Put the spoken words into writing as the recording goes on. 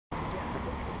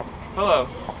Hello,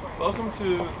 welcome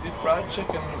to the fried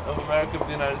chicken of America of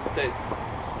the United States.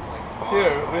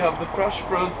 Here we have the fresh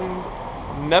frozen,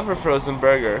 never frozen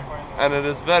burger, and it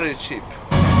is very cheap.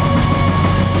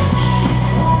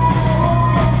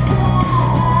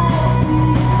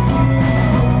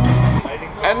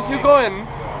 And if you go in,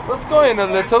 let's go in a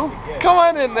little. Come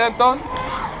on in, Anton.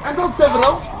 Anton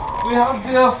Severov. We have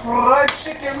the fried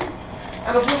chicken.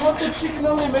 And if we want the chicken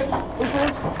only mix, it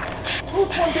is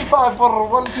 $2.25 for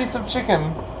one piece of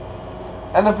chicken.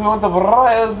 And if we want the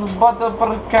rice butter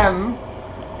per can,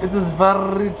 it is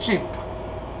very cheap.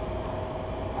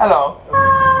 Hello.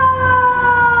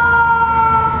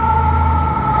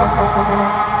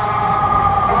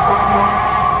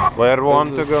 Where do you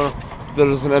want to go?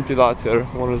 There is an empty lot here.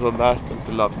 One is the last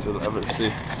empty lot you'll ever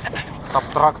see.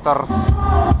 Subtractor.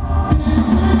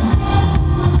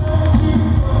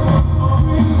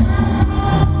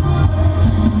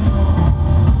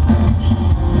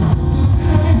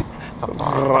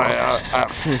 Raya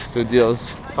Studios.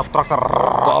 Subtractor.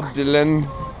 Bob Dylan.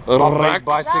 Rack.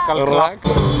 Bicycle Rack.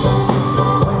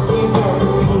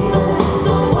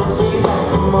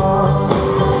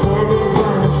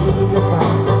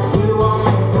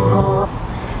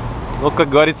 Вот как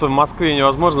говорится, в Москве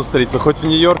невозможно встретиться, хоть в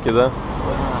Нью-Йорке, да?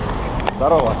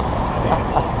 Здорово.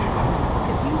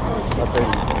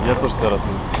 Я тоже тебя рад.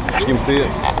 Ким, ты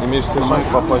имеешь все шанс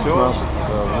попасть в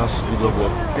наш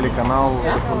видеоблог. Телеканал.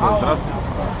 Здравствуйте.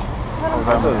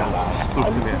 Уважаемые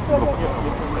слушатели группы.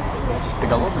 Ты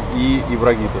голодный? И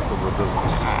враги то с тобой тоже.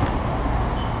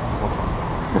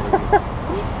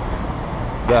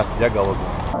 Да, я голодный.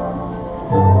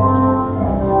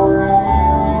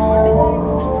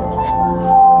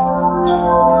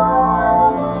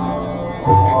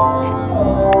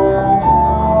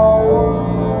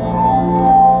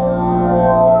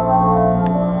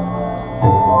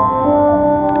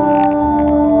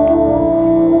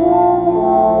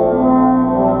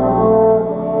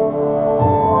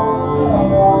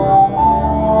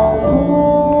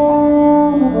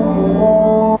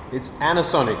 It's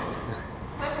Anasonic.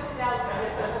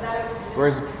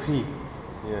 Where's the P?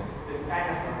 Yeah.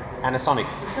 Anasonic.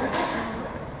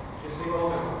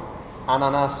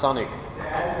 Ananasonic.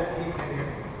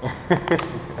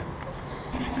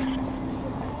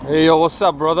 Hey yo, what's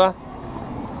up, brother?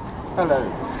 Hello.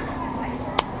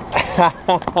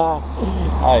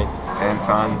 Hi.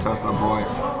 Anton, Tesla Boy,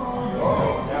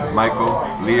 Michael,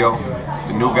 Leo,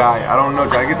 the new guy. I don't know.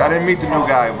 I didn't meet the new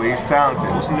guy, but he's talented.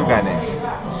 What's the new guy name?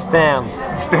 Stan.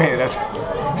 Stan. That's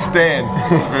Stan.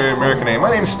 Very American name.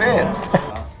 My name's Stan.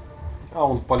 А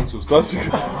он в полицию устал.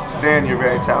 Stan, you're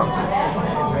very talented.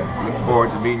 Look forward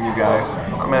to meeting you guys.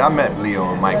 I mean, I met Leo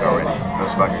and Mike already.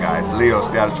 Those fucking guys. Leo,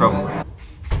 stay out of trouble.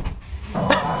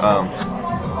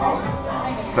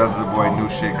 Tesla Boy, new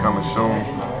shit coming soon.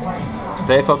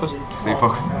 Stay focused. Stay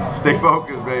focused. Stay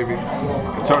focused, baby.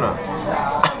 Turn up.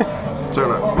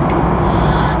 Turn up.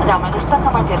 Дамы и господа,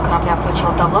 командир корабля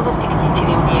включил табло, застегните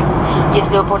ремни.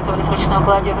 Если вы пользовались ручной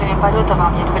кладью во время полета,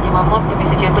 вам необходимо вновь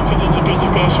поместить ее под сиденье впереди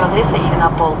стоящего кресла или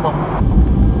на полку.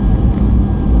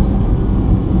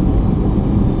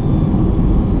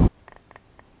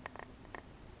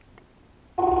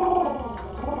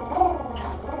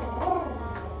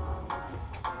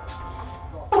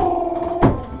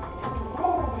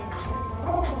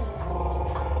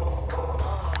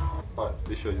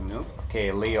 Еще один нюанс.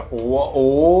 Окей, Лео.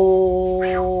 О,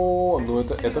 ну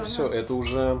это все, это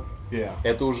уже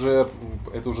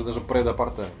даже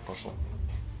предапорте пошло.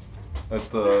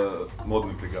 Это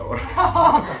модный приговор.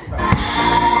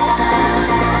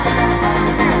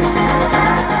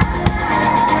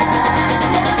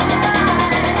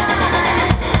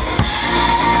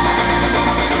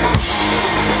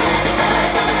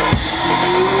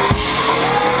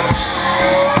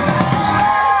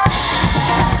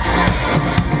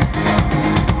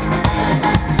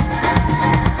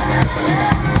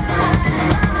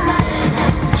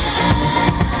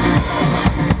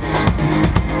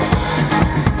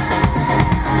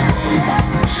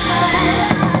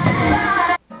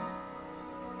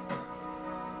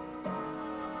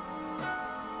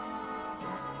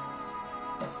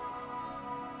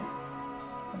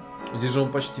 Здесь же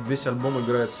он почти весь альбом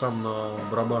играет сам на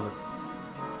барабанах.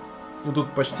 Ну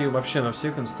тут почти вообще на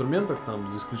всех инструментах, там,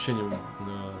 за исключением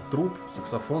труб,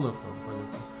 саксофонов. Там,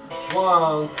 понятно.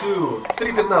 1, 2,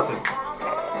 3, 15.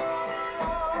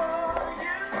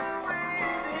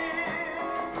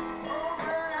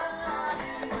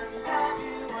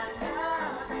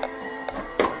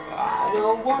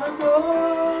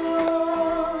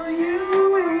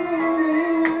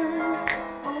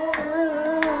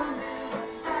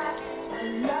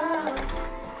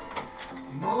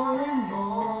 More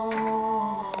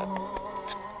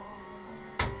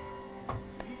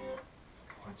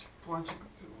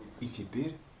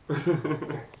теперь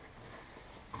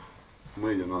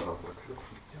Мы идем на завтрак.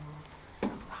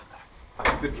 А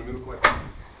теперь Джамирквай.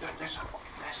 Дай шапку,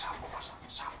 пожалуйста,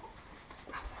 шапку.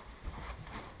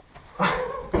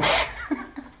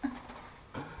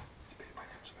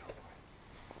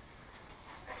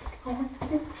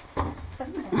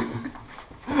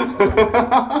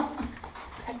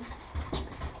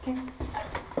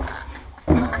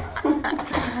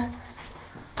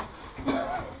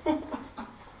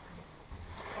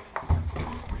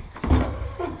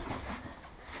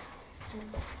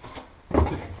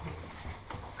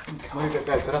 Смотри,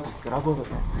 какая операторская работа.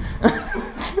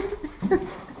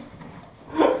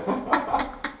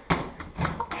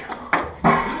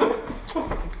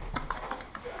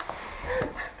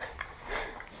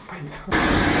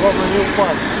 Главное не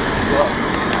упасть.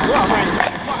 Главное не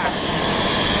упасть.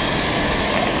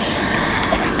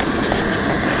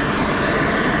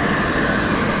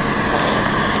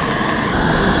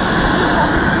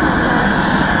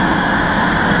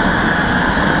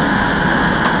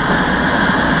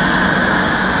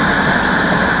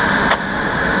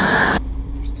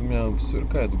 Что у меня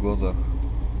сверкает в глазах.